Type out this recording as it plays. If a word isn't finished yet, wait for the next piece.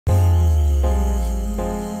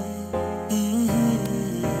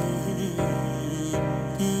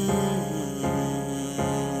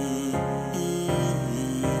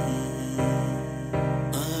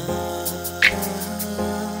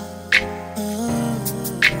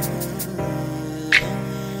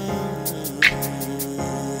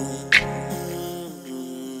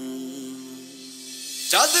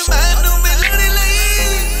जद मैनू मिलने लई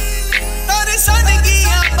तारे सन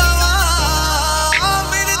गया बावा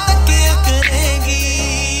मेरे तकिया करेगी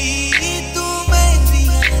तू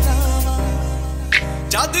मेरिया रावां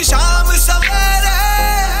जद शाम सवेरे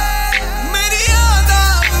मेरी याद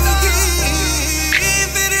आऊगी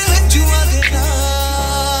फिर हंजुआं दे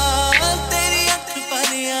नाल तेरी अख पर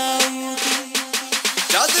आऊगी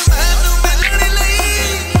जद मैनू मिलने लई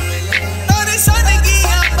तारे सन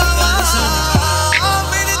गया बावा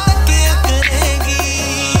मेरे तकिया करेगी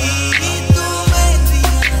तू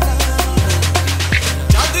मेरिया रावां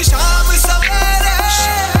जद शाम सवेरे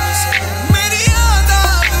मेरी याद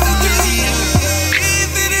आऊगी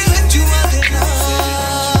फिर हंजुआं दे नाल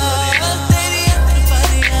तेरी अख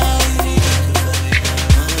पर आऊगी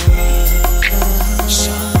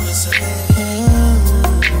शाम सवेरे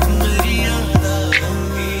मेरी याद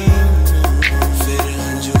आऊगी फिर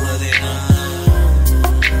हंजुआं दे नाल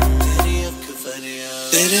तेरी अख पर आऊगी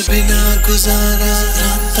तेरे बिना गुजारा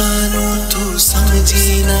रातां नूं तू समझी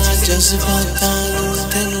ना जज्बातां नूं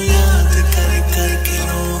तैनूं याद कर कर के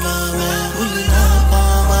रोवां मैं भुल ना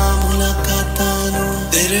पावां मुलाकातां नूं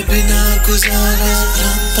तेरे बिना गुजारा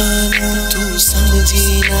रातां नूं तू समझी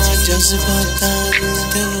ना जज्बातां नूं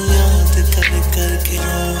तैनूं याद कर कर के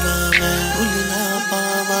रोवां मैं भुल ना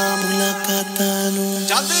पावां मुलाकातां नूं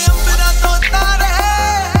जद अंबरां तो तारे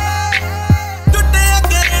टुटिया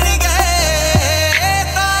करनगे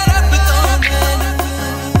तां रब तो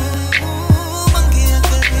मैनूं मंगिया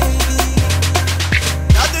करेगी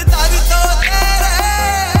जद दर तो तेरे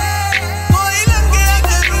कोई लंघिया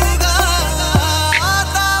करूगा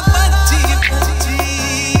तां भज्जी भज्जी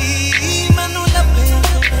मैनूं लभ्या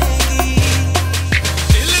करेगी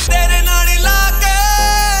दिल तेरे नाल ला के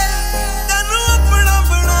तैनूं अपना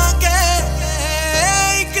बना के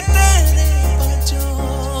एक तेरे बाझों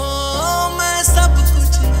मैं सब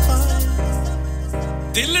कुछ पाया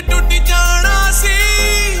दिल टूट जाना सी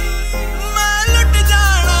मैं लुट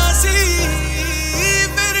जाना सी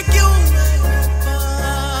फिर क्यों मैं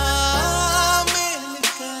मेल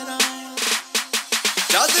कराया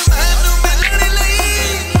जद मैनू मिलने लई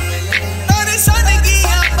तारे सन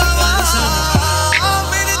गया बावा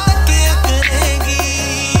मेरे तकिया करेगी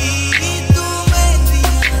तू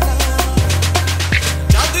मेरिया रावां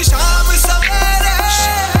जद शाम सवेरे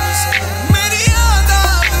मेरी याद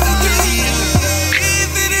आऊगी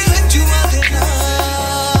फिर हंजुआं दे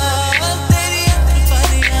नाल तेरी अख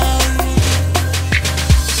पर आऊगी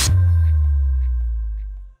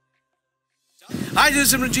Hi, this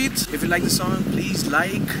is Simranjeet. If you like the song, please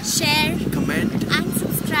like, share comment. and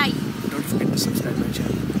subscribe. Don't forget to subscribe my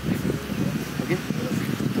channel. Okay?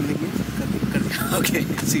 Okay.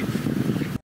 See you.